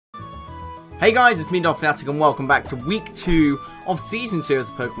Hey guys, it's me, Fnatic, and welcome back to week 2 of season 2 of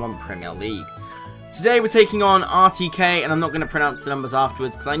the Pokemon Premier League. Today we're taking on RTK, and I'm not going to pronounce the numbers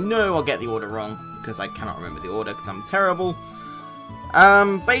afterwards because I know I'll get the order wrong, because I cannot remember the order because I'm terrible.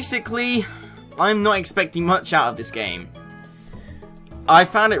 Basically, I'm not expecting much out of this game. I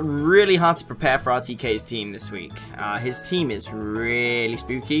found it really hard to prepare for RTK's team this week. His team is really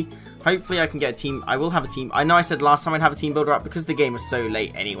spooky. Hopefully I can get a team. I will have a team. I know I said last time I'd have a team builder up because the game was so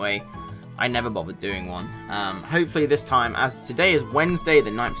late anyway. I never bothered doing one. Hopefully this time, as today is Wednesday,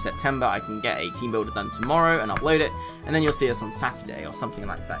 the 9th of September, I can get a team builder done tomorrow and upload it, and then you'll see us on Saturday or something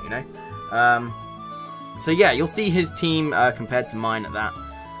like that, you know? So yeah, you'll see his team compared to mine at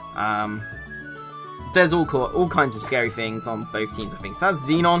that. There's all kinds of scary things on both teams, I think. So that's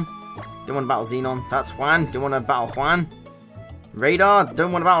Xenon. Don't want to battle Xenon. That's Juan. Don't want to battle Juan. Radar.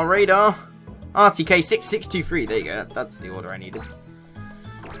 Don't want to battle Radar. RTK 6623. There you go. That's the order I needed.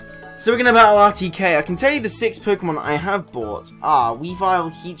 So we're going to battle RTK. I can tell you the 6 Pokemon I have bought are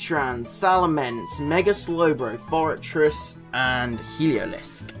Weavile, Heatran, Salamence, Mega Slowbro, Fortress, and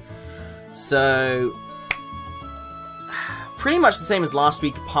Heliolisk. So, pretty much the same as last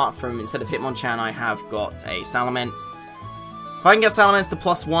week, apart from instead of Hitmonchan, I have got a Salamence. If I can get Salamence to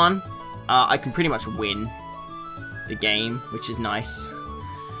 +1, I can pretty much win the game, which is nice.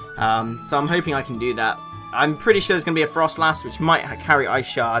 So I'm hoping I can do that. I'm pretty sure there's going to be a Frostlass, which might carry Ice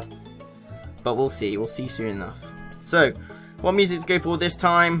Shard. But we'll see. We'll see soon enough. So, what music to go for this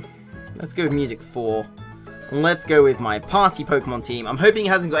time? Let's go with music 4. And let's go with my party Pokemon team. I'm hoping he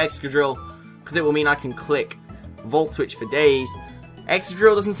hasn't got Excadrill, because it will mean I can click Volt Switch for days.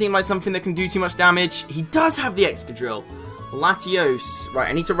 Excadrill doesn't seem like something that can do too much damage. He does have the Excadrill. Latios. Right,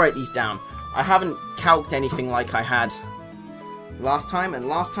 I need to write these down. I haven't calced anything like I had last time. And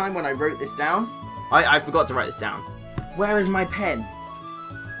last time when I wrote this down, I forgot to write this down. Where is my pen?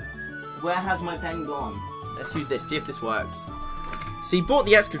 Where has my pen gone? Let's use this, see if this works. So he bought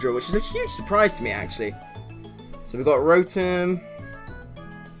the Excadrill, which is a huge surprise to me, actually. So we've got Rotom,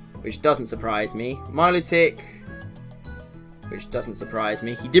 which doesn't surprise me. Milotic, which doesn't surprise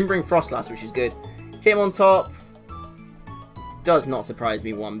me. He didn't bring Frostlass, which is good. Hitmontop, does not surprise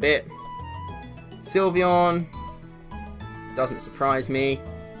me one bit. Sylveon, doesn't surprise me.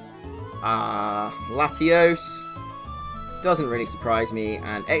 Latios, doesn't really surprise me,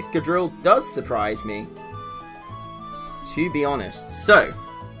 and Excadrill does surprise me, to be honest. So,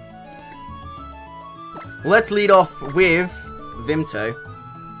 let's lead off with Vimto,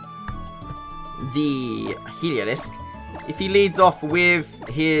 the Heliolisk. If he leads off with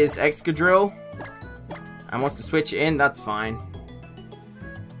his Excadrill and wants to switch it in, that's fine.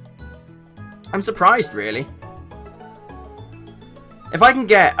 I'm surprised, really. If I can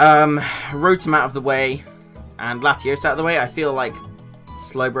get Rotom out of the way and Latios out of the way, I feel like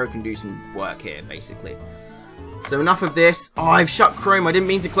Slowbro can do some work here, basically. So enough of this. Oh, I've shut Chrome. I didn't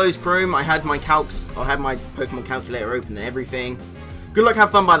mean to close Chrome. I had my calcs, I had my Pokemon calculator open and everything. Good luck,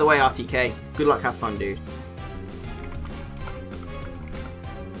 have fun, by the way, RTK. Good luck, have fun, dude.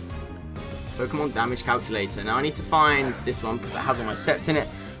 Pokemon damage calculator. Now I need to find this one because it has all my sets in it.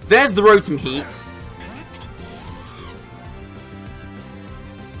 There's the Rotom Heat.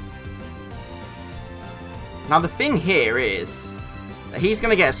 Now the thing here is that he's going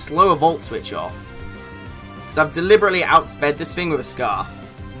to get a slower Volt Switch off. Because I've deliberately outsped this thing with a Scarf.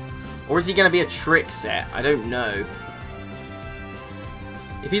 Or is he going to be a Trick Set? I don't know.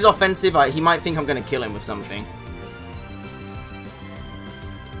 If he's offensive, he might think I'm going to kill him with something.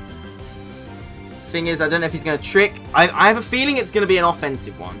 Thing is, I don't know if he's going to Trick. I have a feeling it's going to be an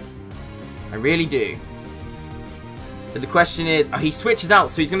offensive one. I really do. But the question is, he switches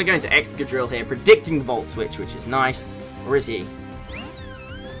out, so he's going to go into Excadrill here, predicting the Volt Switch, which is nice. Or is he?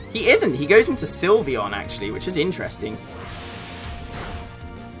 He isn't. He goes into Sylveon, actually, which is interesting.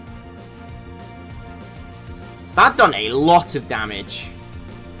 That done a lot of damage.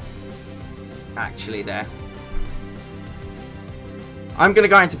 Actually, there. I'm going to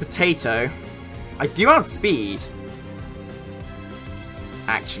go into Potato. I do outspeed.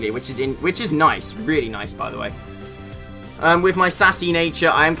 Actually, which is nice. Really nice, by the way. With my sassy nature,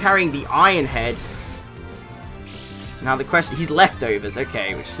 I am carrying the Iron Head. Now the question, he's leftovers,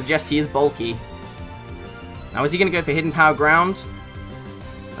 okay, which suggests he is bulky. Now is he going to go for Hidden Power Ground?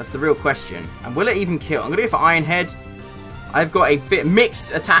 That's the real question. And will it even kill? I'm going to go for Iron Head. I've got a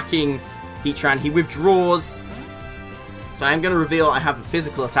mixed attacking Heatran. He withdraws. So I'm going to reveal I have a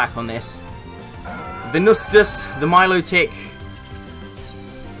physical attack on this. Venustus, the Milotic,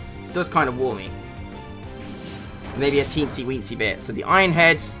 does kind of war me. Maybe a teensy weensy bit. So the Iron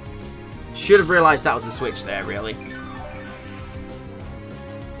Head should have realised that was the switch there, really.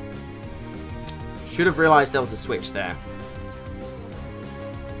 Should have realized there was a switch there.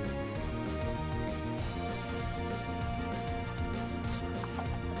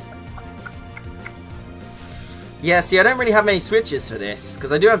 Yeah, see, I don't really have many switches for this,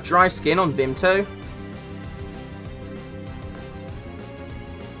 because I do have dry skin on Vimto.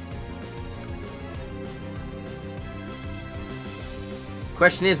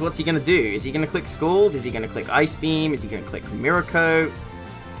 Question is, what's he going to do? Is he going to click Scald? Is he going to click Ice Beam? Is he going to click Mirror Coat?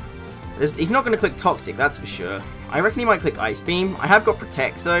 He's not going to click Toxic, that's for sure. I reckon he might click Ice Beam. I have got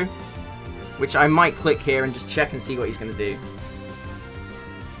Protect, though, which I might click here and just check and see what he's going to do.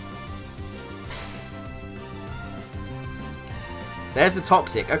 There's the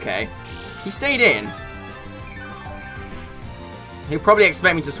Toxic, okay. He stayed in. He'll probably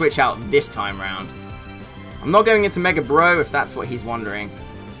expect me to switch out this time round. I'm not going into Mega Bro if that's what he's wondering.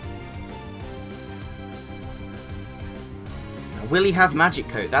 Now, will he have Magic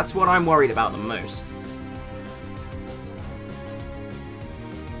Coat? That's what I'm worried about the most.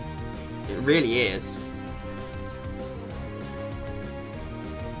 It really is.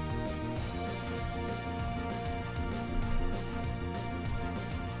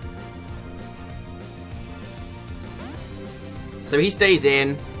 So he stays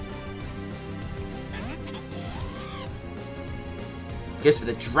in. Just for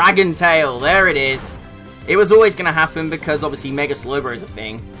the Dragon Tail. There it is. It was always going to happen because obviously Mega Slowbro is a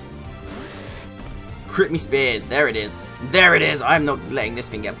thing. Crit me Spears. There it is. There it is. I'm not letting this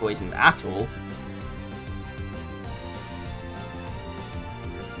thing get poisoned at all.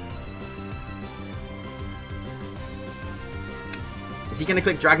 Is he going to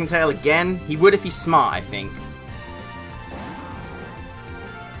click Dragon Tail again? He would if he's smart, I think.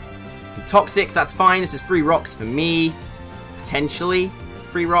 He Toxic. That's fine. This is free rocks for me. Potentially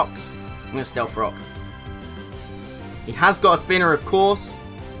free rocks. I'm going to Stealth Rock. He has got a spinner, of course,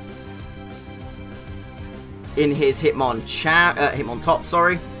 in his Hitmontop,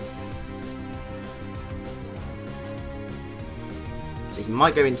 sorry. So he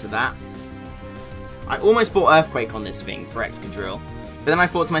might go into that. I almost bought Earthquake on this thing for Excadrill, but then I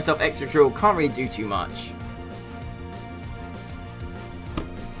thought to myself, Excadrill can't really do too much.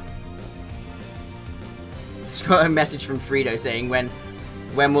 Just got a message from Frito saying when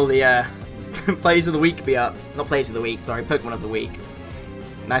will the Plays of the Week be up? Not Plays of the Week, sorry, Pokemon of the Week.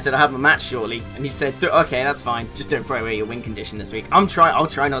 And I said, I'll have a match shortly. And he said, okay, that's fine. Just don't throw away your win condition this week. I'll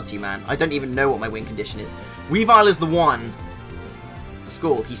try not to, man. I don't even know what my win condition is. Weavile is the one.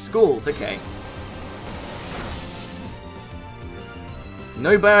 Scald. He scalds, okay.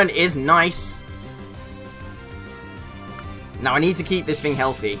 No burn is nice. Now I need to keep this thing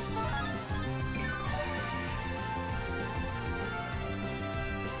healthy.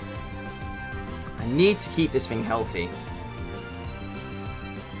 Need to keep this thing healthy.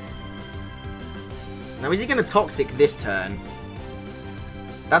 Now, is he going to Toxic this turn?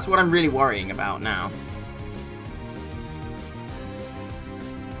 That's what I'm really worrying about now.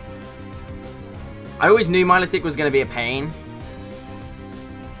 I always knew Milotic was going to be a pain.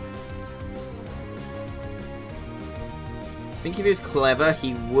 I think if he was clever,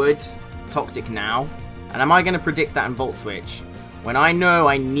 he would Toxic now. And am I going to predict that in Volt Switch? When I know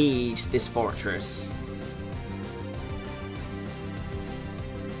I need this fortress.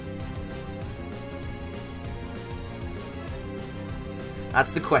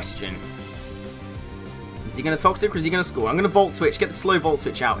 That's the question. Is he going to Toxic or is he going to score? I'm going to Volt Switch, get the slow Volt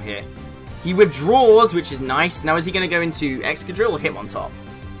Switch out here. He withdraws, which is nice. Now is he going to go into Excadrill or Hitmontop?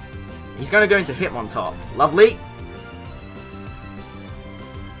 He's going to go into Hitmontop. Lovely.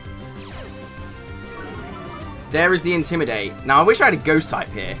 There is the Intimidate. Now, I wish I had a Ghost type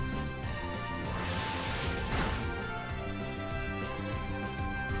here.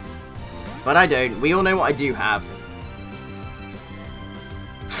 But I don't. We all know what I do have.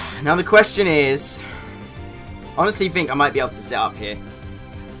 Now, the question is... honestly think I might be able to set up here.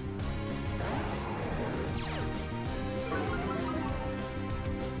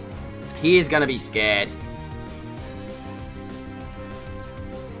 He is going to be scared.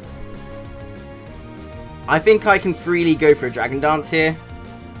 I think I can freely go for a Dragon Dance here.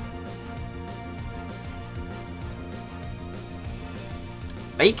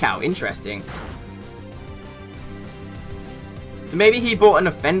 Fake Out, interesting. So maybe he bought an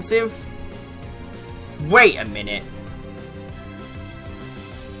offensive? Wait a minute.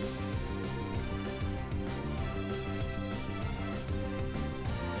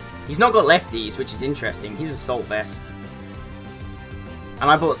 He's not got lefties, which is interesting. He's Assault Vest.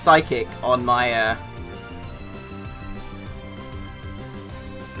 And I bought Psychic on my...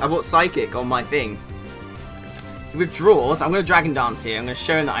 I bought Psychic on my thing. He withdraws. I'm going to Dragon Dance here. I'm going to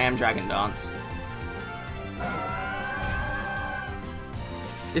show him that I am Dragon Dance.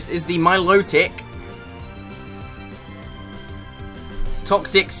 This is the Milotic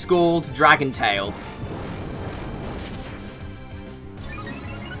Toxic Scald Dragon Tail.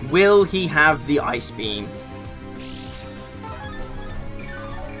 Will he have the Ice Beam?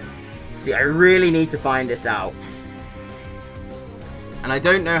 See, I really need to find this out. And I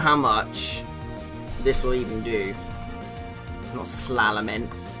don't know how much this will even do. Not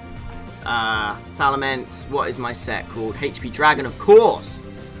Slalaments. Salamence. What is my set called? HP Dragon, of course.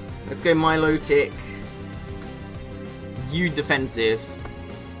 Let's go Milotic. You defensive.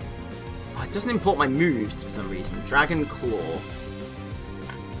 Oh, it doesn't import my moves for some reason. Dragon Claw.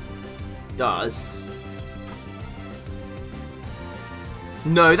 Does.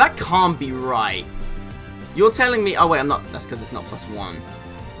 No, that can't be right. You're telling me... Oh, wait, I'm not... That's because it's not +1.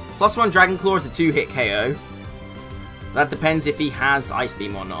 +1 Dragon Claw is a 2-hit KO. That depends if he has Ice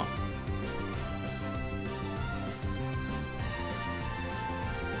Beam or not.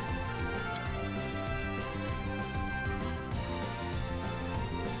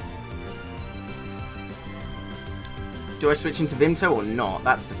 Do I switch into Vimto or not?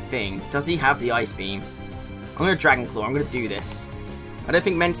 That's the thing. Does he have the Ice Beam? I'm going to Dragon Claw. I'm going to do this. I don't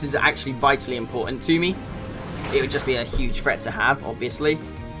think Mence is actually vitally important to me. It would just be a huge threat to have, obviously.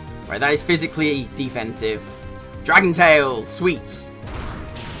 Right, that is physically defensive. Dragon Tail! Sweet!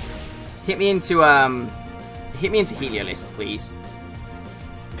 Hit me into Heliolisk, please.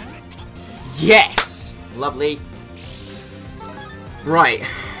 Yes! Lovely. Right.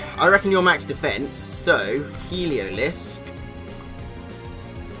 I reckon you're max defense, so Heliolisk.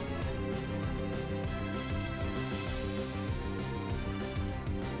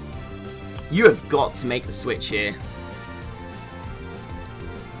 You have got to make the switch here.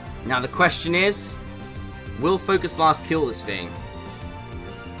 Now the question is, will Focus Blast kill this thing?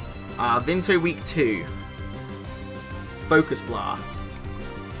 Vimto week 2. Focus Blast.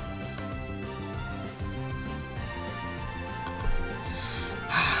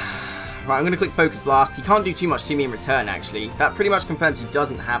 Right, I'm going to click Focus Blast. He can't do too much to me in return, actually. That pretty much confirms he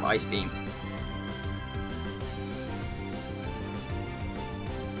doesn't have Ice Beam.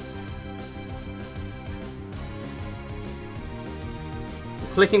 I'm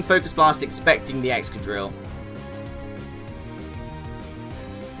clicking Focus Blast, expecting the Excadrill.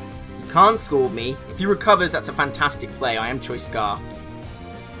 He can't Scald me. If he recovers, that's a fantastic play. I am Choice Scarfed.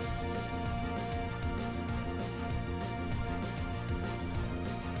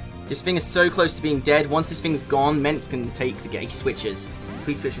 This thing is so close to being dead. Once this thing's gone, Mence can take the game. He switches.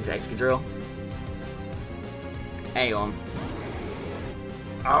 Please switch into Excadrill. Aeon.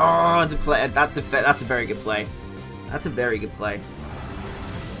 Oh, the play. That's a very good play. That's a very good play.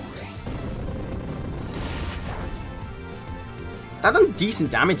 That done decent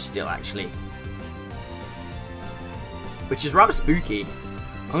damage still, actually. Which is rather spooky.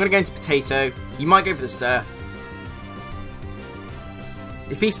 I'm going to go into Potato. He might go for the Surf.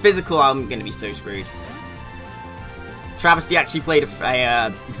 If he's physical, I'm going to be so screwed. Travesty actually played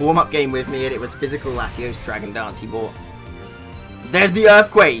a warm-up game with me, and it was physical Latios Dragon Dance he bought. There's the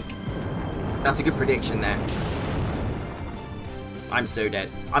Earthquake! That's a good prediction there. I'm so dead.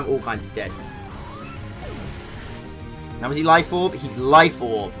 I'm all kinds of dead. Now, was he Life Orb? He's Life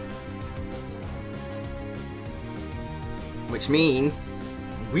Orb. Which means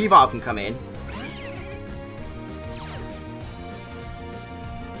Weavile can come in.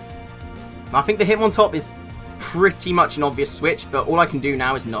 I think the Hitmontop is pretty much an obvious switch, but all I can do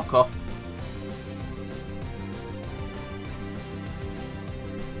now is knock off.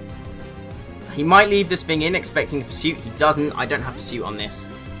 He might leave this thing in expecting a Pursuit. He doesn't. I don't have Pursuit on this.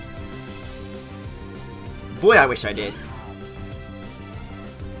 Boy, I wish I did.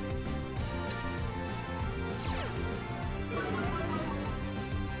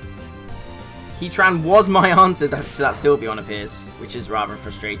 Heatran was my answer to that Sylveon of his, which is rather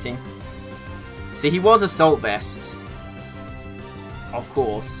frustrating. See, he was Assault Vest. Of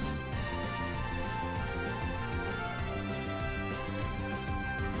course.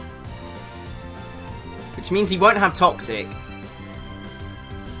 Which means he won't have Toxic.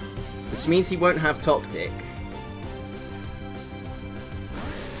 Which means he won't have Toxic.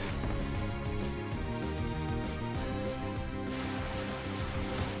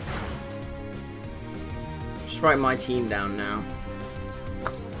 Just write my team down now.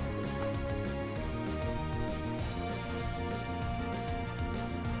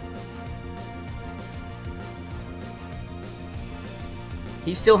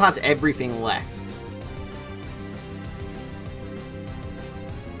 He still has everything left.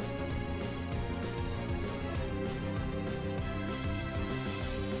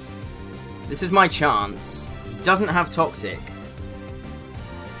 This is my chance. doesn't have Toxic.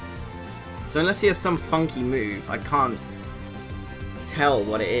 So unless he has some funky move, I can't tell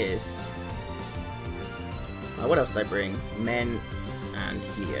what it is. What else did I bring? Mence and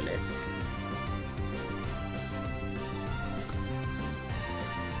Heliolisk.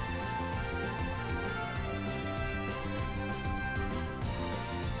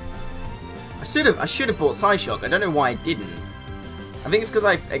 I should have bought Psyshock. I don't know why I didn't. I think it's because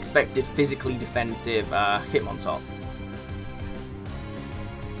I expected physically defensive Hitmontop.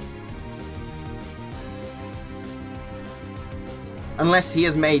 Unless he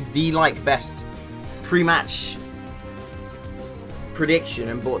has made the best pre-match prediction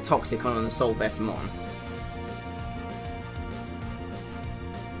and bought Toxic on an Assault Vest Mon.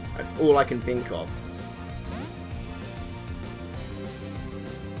 That's all I can think of.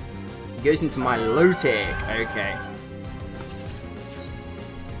 He goes into my Milotic. Okay.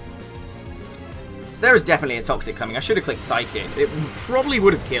 So there is definitely a Toxic coming. I should have clicked Psychic. It probably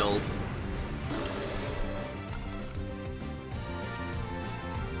would have killed.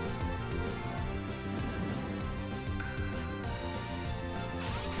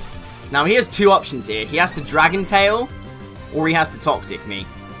 Now he has two options here. He has to Dragon Tail, or he has to Toxic me.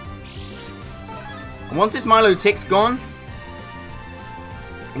 And once this Milotic's gone,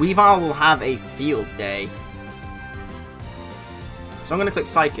 Weavile will have a field day. So I'm going to click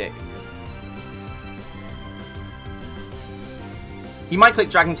Psychic. He might click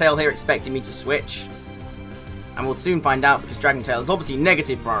Dragon Tail here expecting me to switch. And we'll soon find out because Dragon Tail is obviously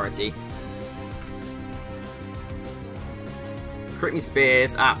negative priority. Crit me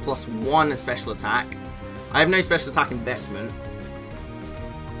Spears at +1 special attack. I have no special attack investment.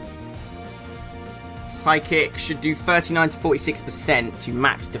 Psychic should do 39 to 46% to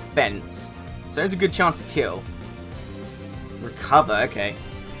max defense. So there's a good chance to kill. Recover, okay.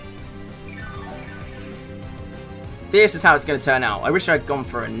 This is how it's going to turn out. I wish I'd gone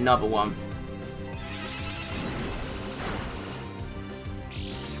for another one.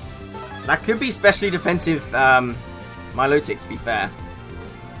 That could be specially defensive Milotic, to be fair.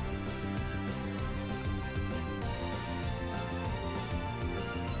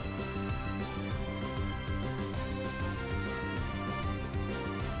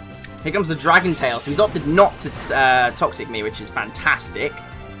 Here comes the Dragon Tail. So he's opted not to Toxic me, which is fantastic.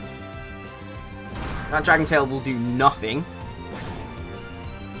 That Dragon Tail will do nothing.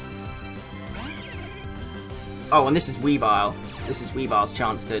 Oh, and this is Weavile. This is Weavile's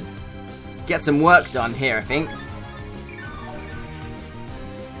chance to get some work done here, I think.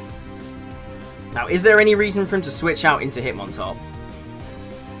 Now, is there any reason for him to switch out into Hitmontop?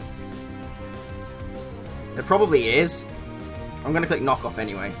 There probably is. I'm going to click Knockoff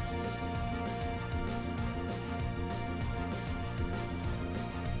anyway.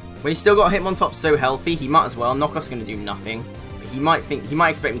 When he's still got Hitmontop so healthy, he might as well. Knockoff's going to do nothing. But he might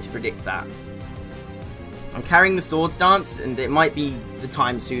expect me to predict that. I'm carrying the Swords Dance, and it might be the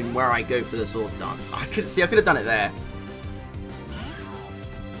time soon where I go for the Swords Dance. I could have done it there.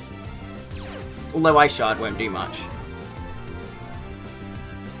 Although Ice Shard won't do much.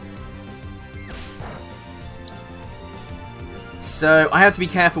 So I have to be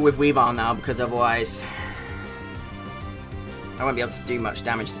careful with Weavile now, because otherwise I won't be able to do much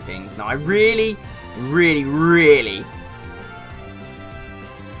damage to things. Now I really, really, really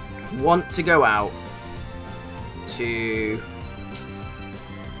want to go out to...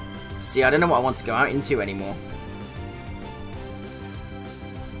 See, I don't know what I want to go out into anymore.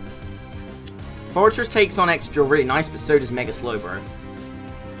 Fortress takes on Excadrill really nice, but so does Mega Slowbro.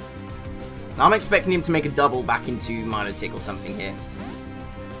 Now I'm expecting him to make a double back into Milotic or something here.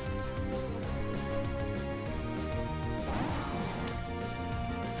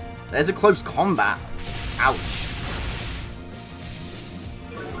 There's a close combat. Ouch.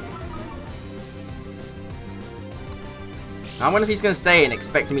 Now I wonder if he's going to stay in,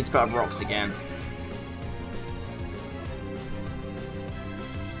 expecting me to put up rocks again.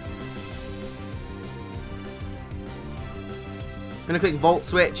 I'm going to click Volt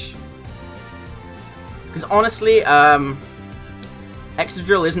Switch. Because honestly,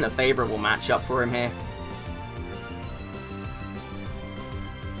 Excadrill isn't a favourable matchup for him here.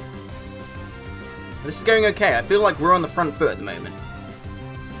 This is going okay. I feel like we're on the front foot at the moment.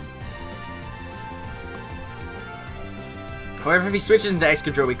 However, if he switches into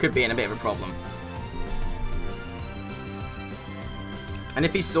Excadrill, we could be in a bit of a problem. And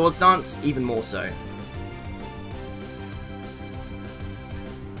if he's Swords Dance, even more so.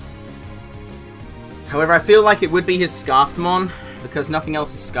 However, I feel like it would be his Scarfed Mon, because nothing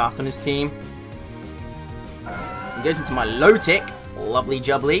else is Scarfed on his team. He goes into my Milotic. Lovely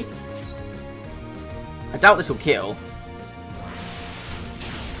jubbly. I doubt this will kill.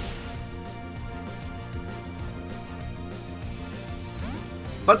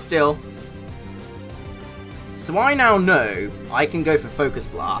 But still. So I now know I can go for Focus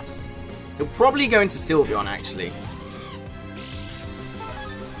Blast. He'll probably go into Sylveon, actually.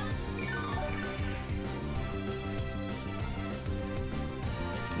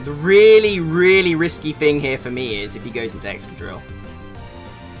 The really, really risky thing here for me is if he goes into Excadrill.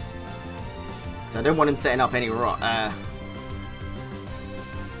 So I don't want him setting up any I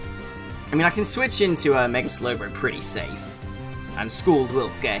mean, I can switch into a Mega Slowbro pretty safe. And Scald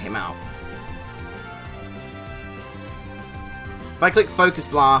will scare him out. If I click Focus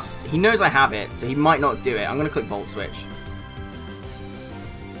Blast, he knows I have it, so he might not do it. I'm going to click Volt Switch.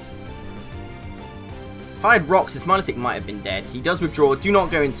 If I had Rocks, his Milotic might have been dead. He does withdraw. Do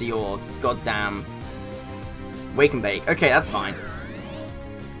not go into your goddamn Wake and Bake. Okay, that's fine.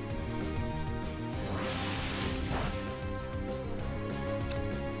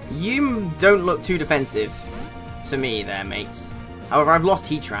 You don't look too defensive to me there, mates. However, I've lost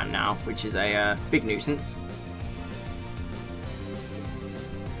Heatran now, which is a big nuisance.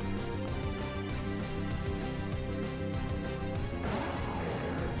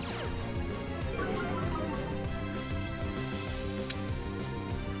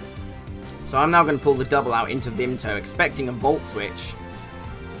 So I'm now going to pull the double out into Vimto, expecting a Volt Switch.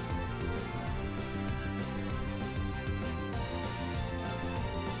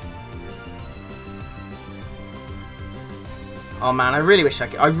 Oh man, I really wish I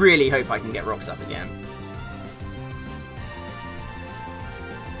could. I really hope I can get Rocks up again.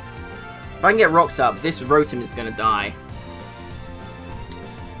 If I can get Rocks up, this Rotom is going to die.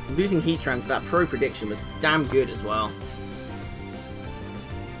 Losing Heatran to that Pro prediction was damn good as well.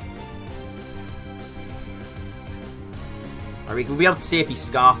 We'll be able to see if he's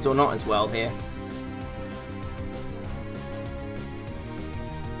Scarfed or not as well here.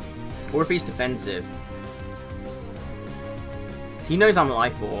 Or if he's defensive. So he knows I'm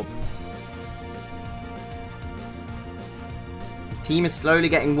Life Orb. His team is slowly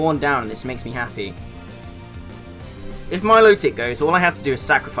getting worn down and this makes me happy. If Milotic goes, all I have to do is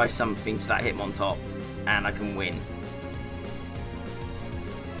sacrifice something to that Hitmontop and I can win.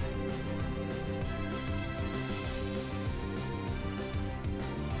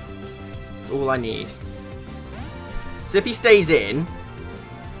 All I need. So if he stays in,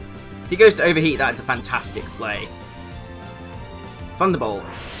 if he goes to Overheat, that's a fantastic play. Thunderbolt.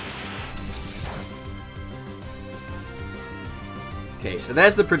 Okay, so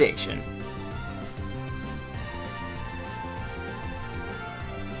there's the prediction.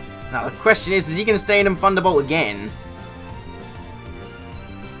 Now the question is he going to stay in and Thunderbolt again?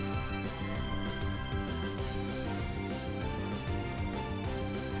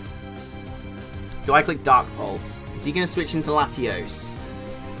 Do I click Dark Pulse? Is he going to switch into Latios?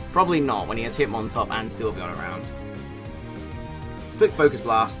 Probably not when he has Hitmontop and Sylveon around. Let's click Focus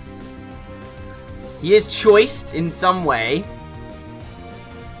Blast. He is choiced in some way.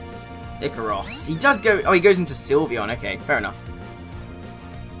 Icaros. He does go... Oh, he goes into Sylveon. Okay, fair enough.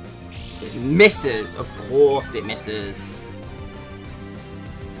 It misses. Of course it misses.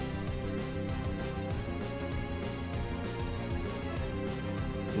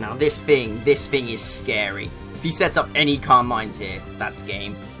 Now this thing is scary. If he sets up any Calm Minds here, that's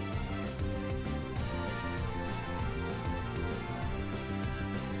game.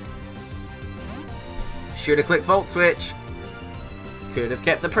 Should have clicked Volt Switch. Could have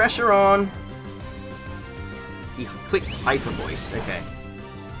kept the pressure on. He clicks Hyper Voice, okay.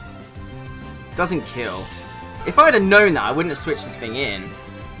 Doesn't kill. If I'd have known that, I wouldn't have switched this thing in.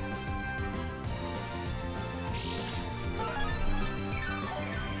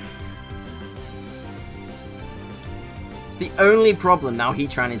 The only problem now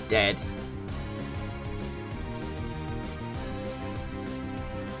Heatran is dead.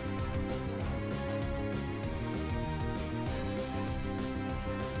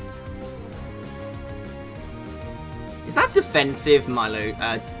 Is that defensive, Milo?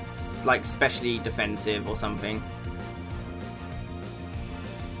 Like specially defensive or something?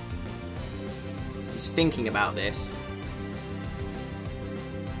 He's thinking about this.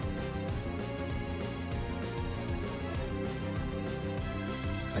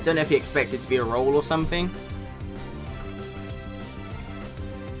 I don't know if he expects it to be a roll or something.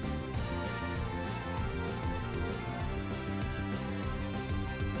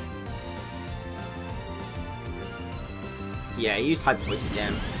 Yeah, he used Hyper Voice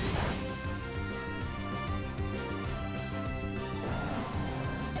again.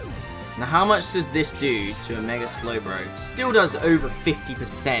 Now how much does this do to a Mega Slowbro? Still does over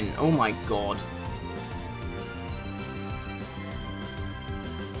 50%. Oh my god.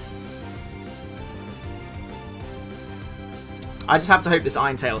 I just have to hope this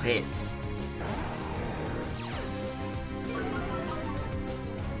Iron Tail hits.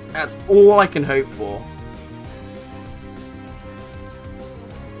 That's all I can hope for.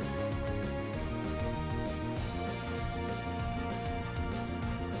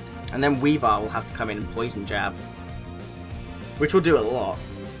 And then Weavile will have to come in and Poison Jab. Which will do a lot.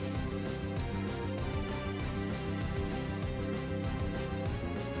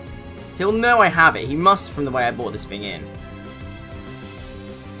 He'll know I have it. He must from the way I brought this thing in.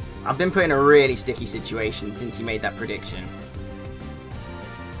 I've been put in a really sticky situation since he made that prediction.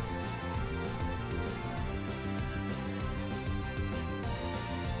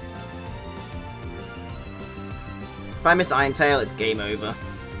 If I miss Iron Tail, it's game over.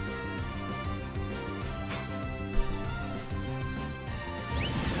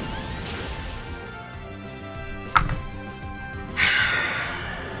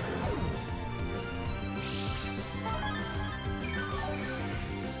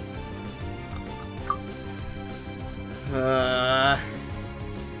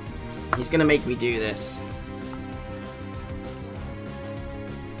 He's gonna make me do this.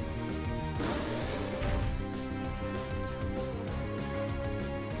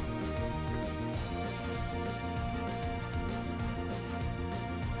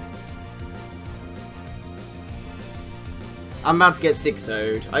 I'm about to get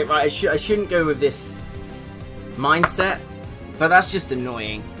 6-0'd. I shouldn't go with this mindset, but that's just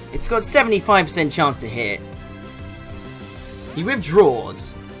annoying. It's got 75% chance to hit. He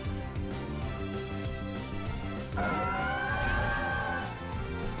withdraws.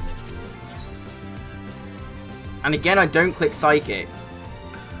 And again, I don't click Psychic.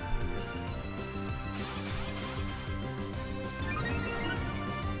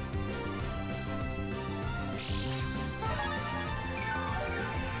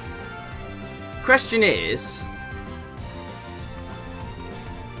 Question is...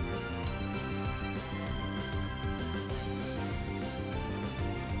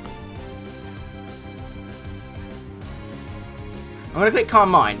 I'm going to click Calm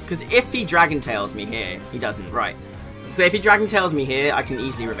Mind, because if he Dragon Tails me here, he doesn't, right. So if he Dragon Tails me here, I can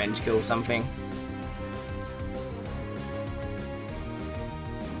easily Revenge Kill something.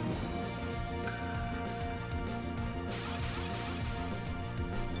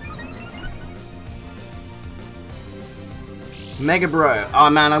 Mega Bro. Oh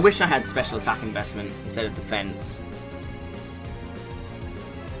man, I wish I had special attack investment instead of defense.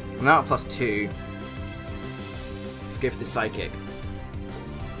 I'm now at +2. Let's go for the Psychic.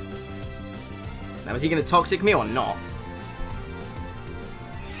 Now, is he going to Toxic me or not?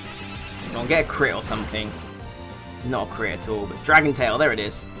 Don't get a crit or something. Not a crit at all, but Dragon Tail, there it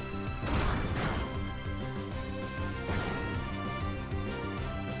is.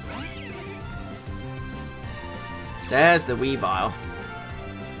 There's the Weavile.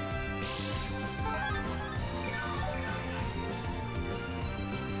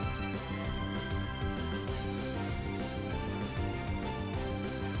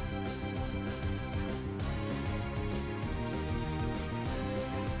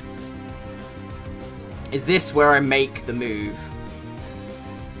 Is this where I make the move?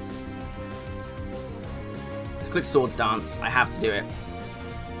 Let's click Swords Dance. I have to do it.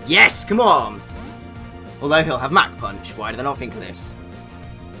 Yes! Come on! Although he'll have Mach Punch. Why did I not think of this?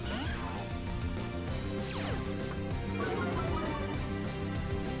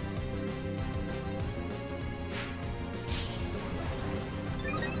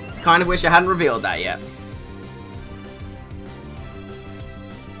 Kind of wish I hadn't revealed that yet.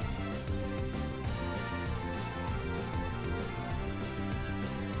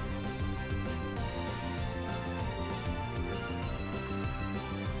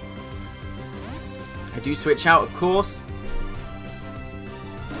 I do switch out, of course.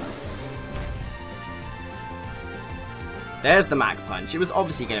 There's the Mach Punch. It was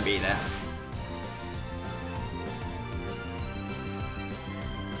obviously going to be there.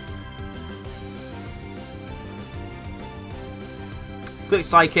 Let's click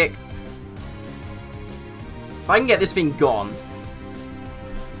Psychic. If I can get this thing gone,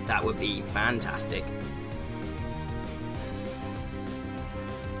 that would be fantastic.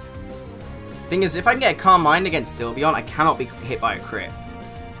 Thing is, if I can get a Calm Mind against Sylveon, I cannot be hit by a crit.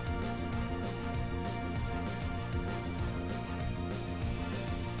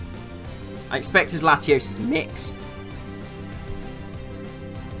 I expect his Latios is mixed.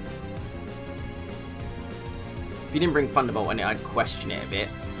 If he didn't bring Thunderbolt on it, I'd question it a bit.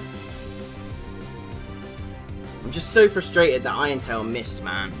 I'm just so frustrated that Iron Tail missed,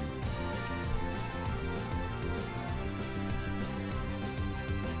 man.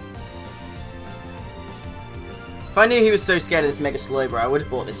 If I knew he was so scared of this Mega Slowbro, I would have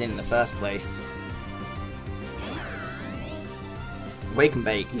brought this in the first place. Wake and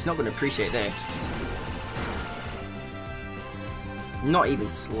bake. He's not going to appreciate this. Not even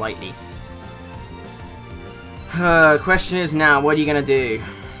slightly. Question is now, what are you going to do?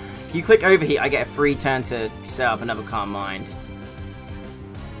 If you click Overheat, I get a free turn to set up another Calm Mind.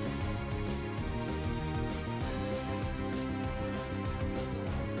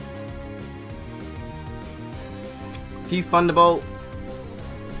 If you Thunderbolt.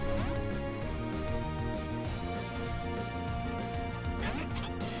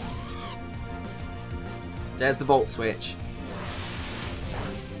 There's the Volt Switch.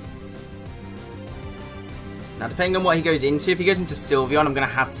 Now, depending on what he goes into, if he goes into Sylveon, I'm going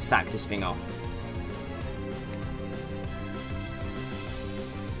to have to sack this thing off.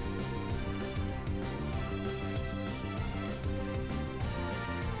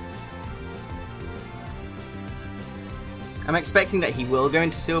 I'm expecting that he will go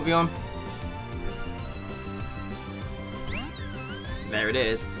into Sylveon. There it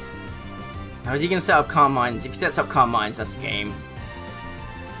is. Now, is he going to set up Calm Minds? If he sets up Calm Minds, that's the game.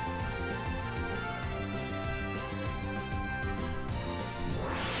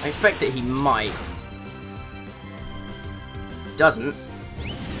 I expect that he might. Doesn't.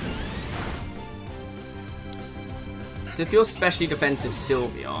 So if you're specially defensive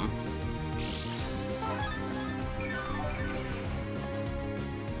Sylveon,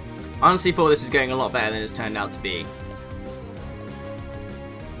 I honestly thought this is going a lot better than it's turned out to be.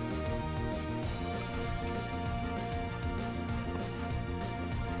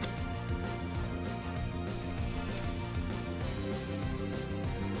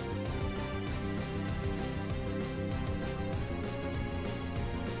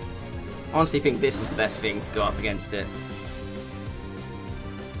 I honestly think this is the best thing to go up against it.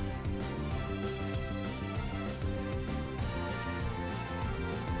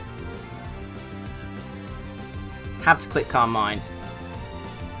 Have to click Calm Mind.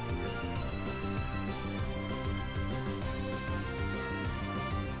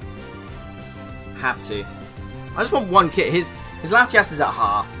 Have to. I just want one kit. His Latias is at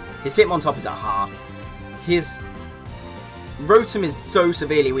half. His Hitmontop is at half. His Rotom is so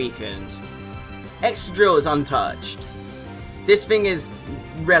severely weakened. Excadrill is untouched. This thing is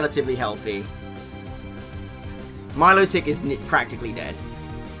relatively healthy. Milotic is practically dead.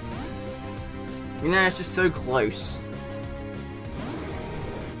 You know, it's just so close.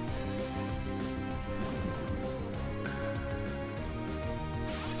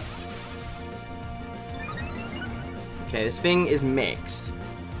 Okay, this thing is mixed.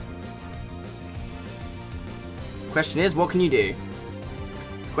 Question is, what can you do?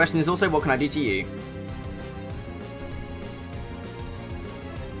 Question is also, what can I do to you?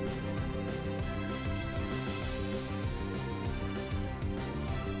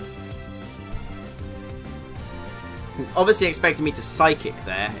 Obviously expecting me to Psychic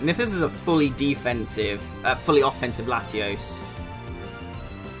there, and if this is a fully defensive, fully offensive Latios,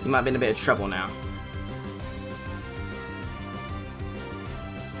 you might be in a bit of trouble now.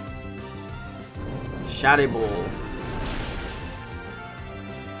 Shadow Ball.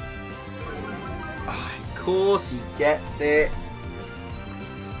 Oh, of course he gets it.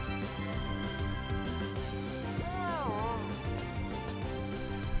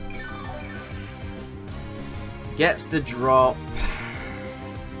 Gets the drop.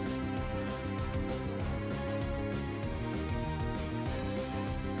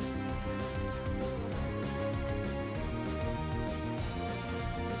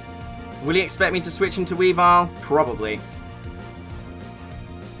 Will he expect me to switch into Weavile? Probably.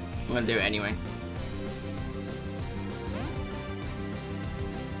 I'm gonna do it anyway.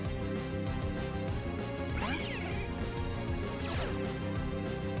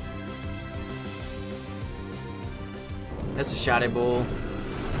 There's a Shadow Ball.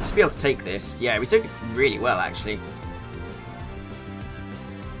 Should be able to take this. Yeah, we took it really well, actually.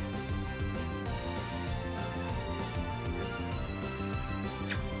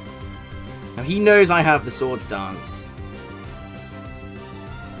 Now he knows I have the Swords Dance.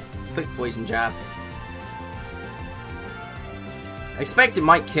 Let's click Poison Jab. I expect it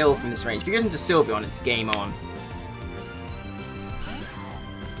might kill from this range. If he goes into Sylveon, it's game on.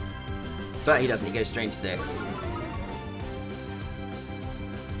 But he doesn't. He goes straight into this.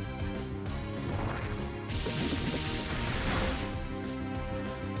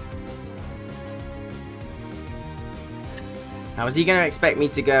 Now, is he going to expect me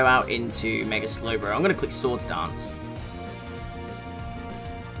to go out into Mega Slowbro? I'm going to click Swords Dance.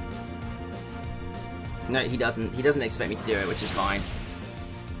 No, he doesn't. He doesn't expect me to do it, which is fine.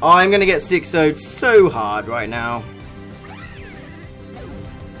 Oh, I'm going to get 6-0'd so hard right now.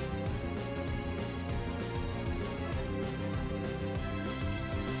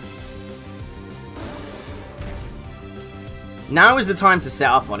 Now is the time to set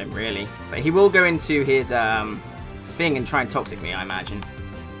up on him, really. But he will go into his thing and try and toxic me, I imagine.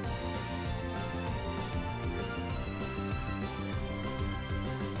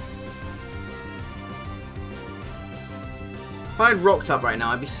 If I had rocks up right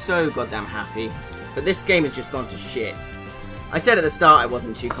now, I'd be so goddamn happy. But this game has just gone to shit. I said at the start I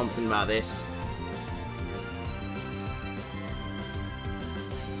wasn't too confident about this.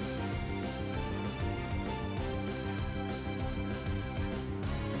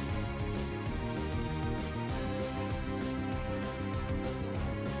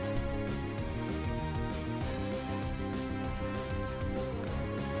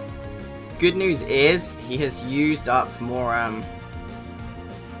 Good news is he has used up more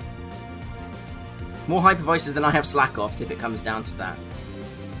hyper voices than I have slack offs if it comes down to that.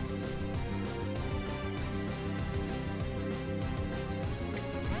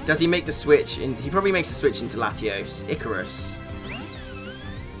 Does he make the switch? He probably makes the switch into Latios. Icarus.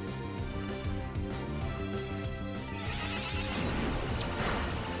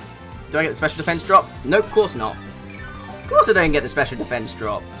 Do I get the special defense drop? Nope, of course not. Of course I don't get the special defense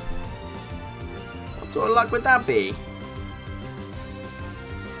drop. What sort of luck would that be?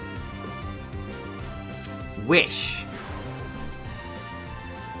 Wish.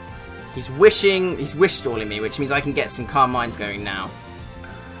 He's wish stalling me, which means I can get some Calm Minds going now.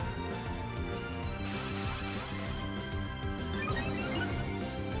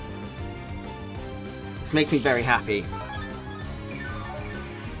 This makes me very happy.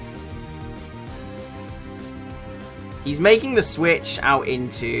 He's making the switch out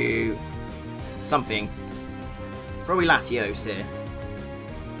into something. Probably Latios here.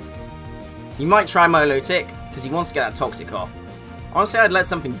 He might try Milotic, because he wants to get that Toxic off. Honestly, I'd let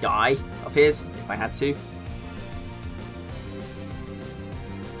something die of his, if I had to.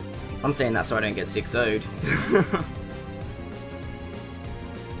 I'm saying that so I don't get 6-0'd.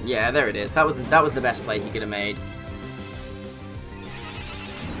 Yeah, there it is. That was the best play he could have made.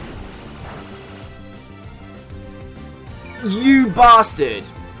 You bastard!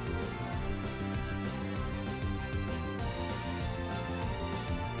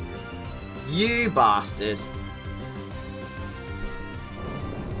 You bastard.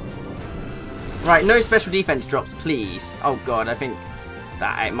 Right, no special defense drops, please. Oh god, I think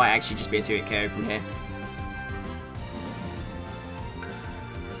that it might actually just be a 2-hit KO from here.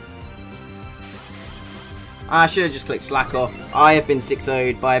 I should have just clicked slack off. I have been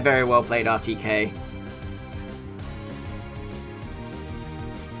 6-0'd by a very well played RTK.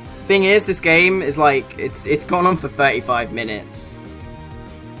 Thing is, this game is like, it's gone on for 35 minutes.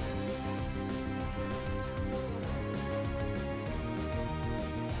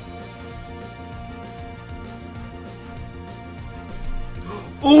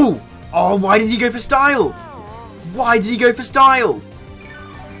 Oh! Oh, why did he go for style? Why did he go for style?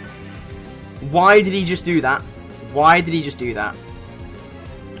 Why did he just do that? Why did he just do that?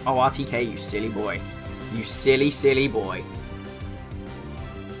 Oh, RTK, you silly boy. You silly, silly boy.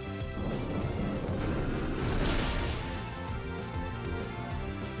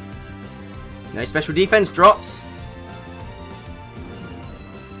 No special defense drops.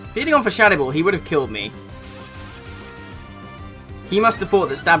 If he'd gone for Shadow Ball, he would have killed me. He must have thought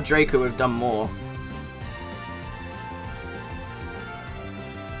that Stab Draco would have done more.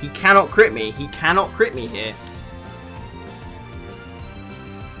 He cannot crit me. He cannot crit me here.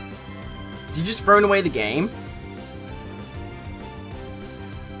 Has he just thrown away the game?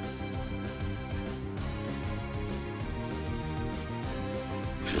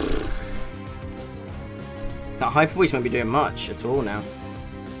 That Hyper Voice won't be doing much at all now.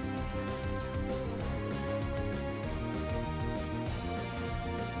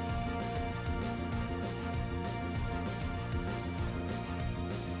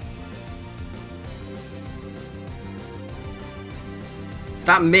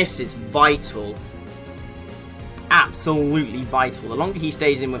 That miss is vital. Absolutely vital. The longer he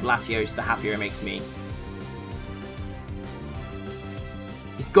stays in with Latios, the happier it makes me.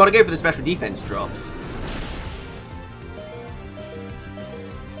 He's got to go for the special defense drops.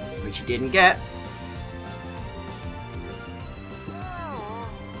 Which he didn't get.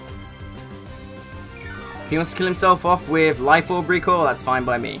 If he wants to kill himself off with Life Orb Recoil, that's fine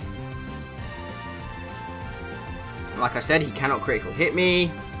by me. Like I said, he cannot critical hit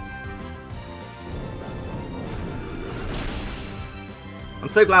me. I'm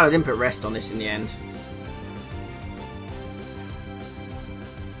so glad I didn't put rest on this in the end.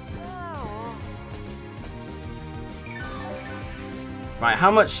 Right,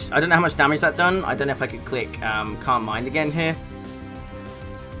 how much... I don't know how much damage that done. I don't know if I could click Calm Mind again here.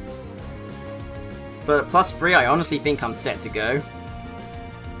 But at +3, I honestly think I'm set to go.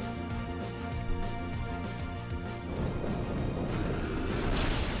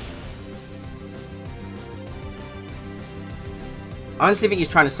 I honestly think he's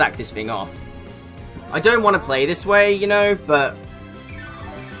trying to sack this thing off. I don't want to play this way, you know, but...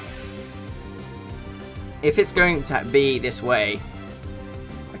 if it's going to be this way,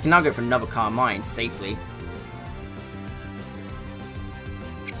 I can now go for another Calm Mind safely.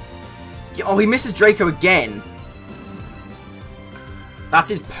 Oh, he misses Draco again.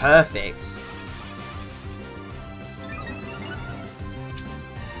 That is perfect.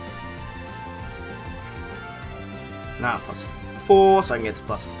 Now +4, so I can get to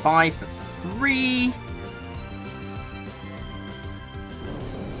 +5 for 3.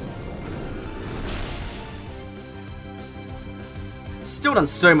 Still done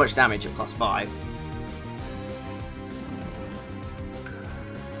so much damage at +5.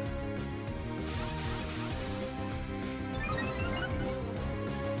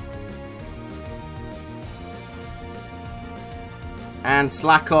 And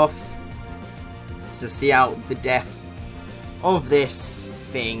slack off to see out the death of this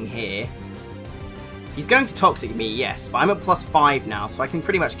thing here. He's going to toxic me, yes, but I'm at +5 now, so I can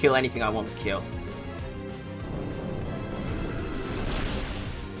pretty much kill anything I want to kill.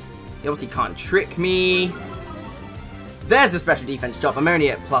 He obviously can't trick me. There's the special defense drop. I'm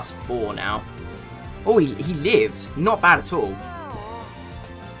only at +4 now. Oh, he lived. Not bad at all.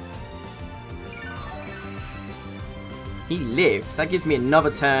 He lived. That gives me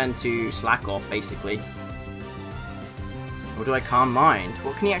another turn to slack off, basically. Or do I Calm Mind?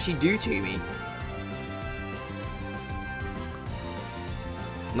 What can he actually do to me?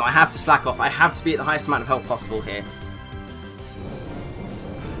 No, I have to slack off. I have to be at the highest amount of health possible here.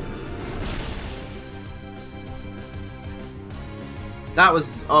 That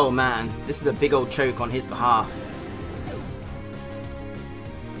was... oh man, this is a big old choke on his behalf.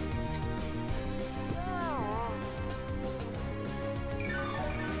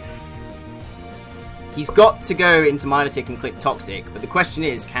 He's got to go into Milotic and click Toxic, but the question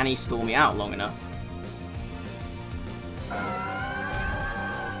is, can he stall me out long enough?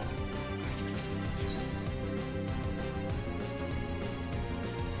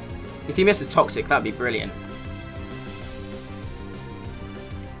 If he misses Toxic, that'd be brilliant.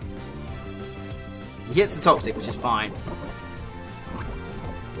 He hits the Toxic, which is fine.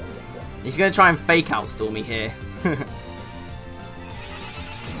 He's going to try and fake out stall me here.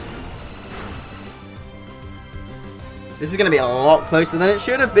 This is going to be a lot closer than it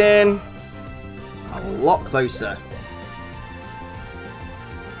should have been. A lot closer.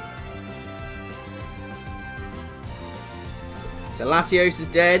 So Latios is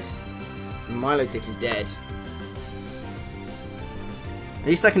dead. And Milotic is dead. At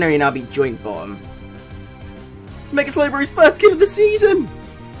least I can only now be joint bottom. Let's make a Slowbro's first kill of the season!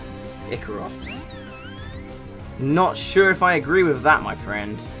 Icaros. Not sure if I agree with that, my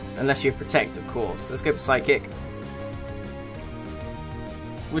friend. Unless you have Protect, of course. Let's go for Psychic.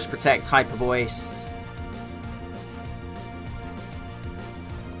 Wish Protect, Hyper Voice.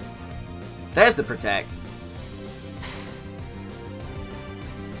 There's the Protect.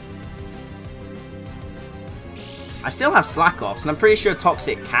 I still have Slack Offs, and I'm pretty sure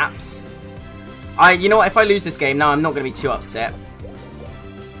Toxic caps. You know what, if I lose this game now, I'm not going to be too upset.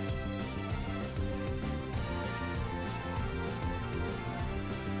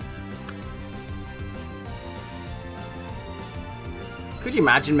 Could you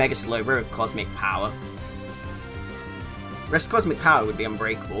imagine Mega Slowbro with Cosmic Power? Rest Cosmic Power would be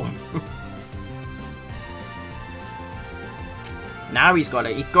unbreakable. Now he's got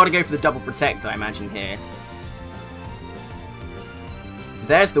to go for the double protect, I imagine, here.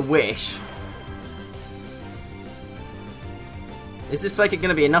 There's the Wish. Is this Psychic going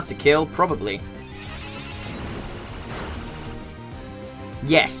to be enough to kill? Probably.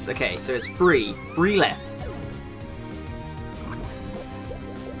 Yes, okay, so it's 3. 3 left.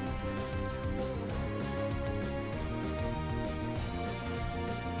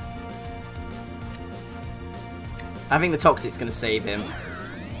 I think the Toxic's going to save him.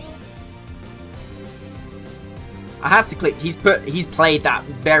 I have to click. He's played that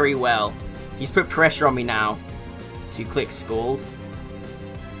very well. He's put pressure on me now to click Scald.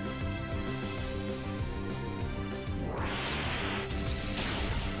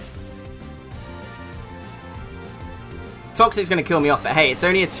 Toxic's going to kill me off, but hey, it's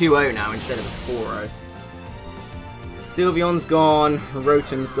only a 2-0 now instead of a 4-0. Sylveon's gone.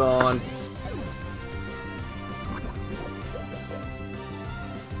 Rotom's gone.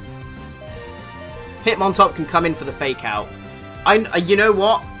 Hitmontop can come in for the fake out. You know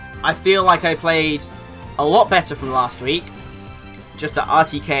what? I feel like I played a lot better from last week. Just that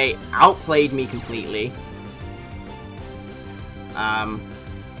RTK outplayed me completely. And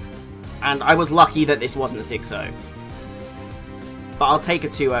I was lucky that this wasn't a 6-0. But I'll take a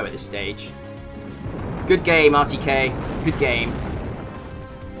 2-0 at this stage. Good game, RTK. Good game.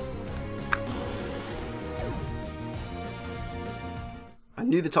 I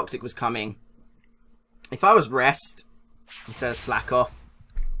knew the Toxic was coming. If I was rest instead of slack off,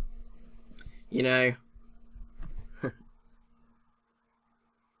 you know.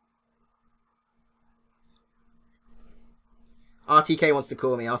 RTK wants to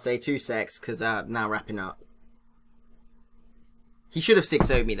call me. I'll say 2 secs because now wrapping up. He should have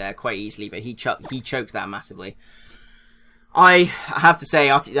 6-0'd me there quite easily, but he choked that massively. I have to say,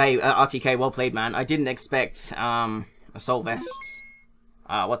 RTK, well played, man. I didn't expect Assault Vest's,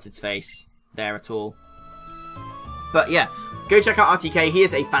 what's its face, there at all. But yeah, go check out RTK. He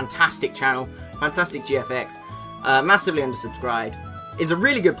is a fantastic channel, fantastic GFX, massively undersubscribed. Is a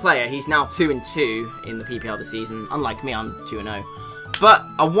really good player. He's now 2-2 in the PPL this season. Unlike me, I'm 2-0. But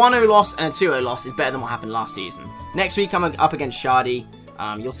a 1-0 loss and a 2-0 loss is better than what happened last season. Next week, I'm up against Shardy.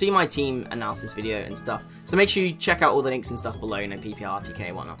 You'll see my team analysis video and stuff. So make sure you check out all the links and stuff below, PPL, RTK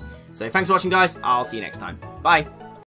and whatnot. So thanks for watching, guys. I'll see you next time. Bye.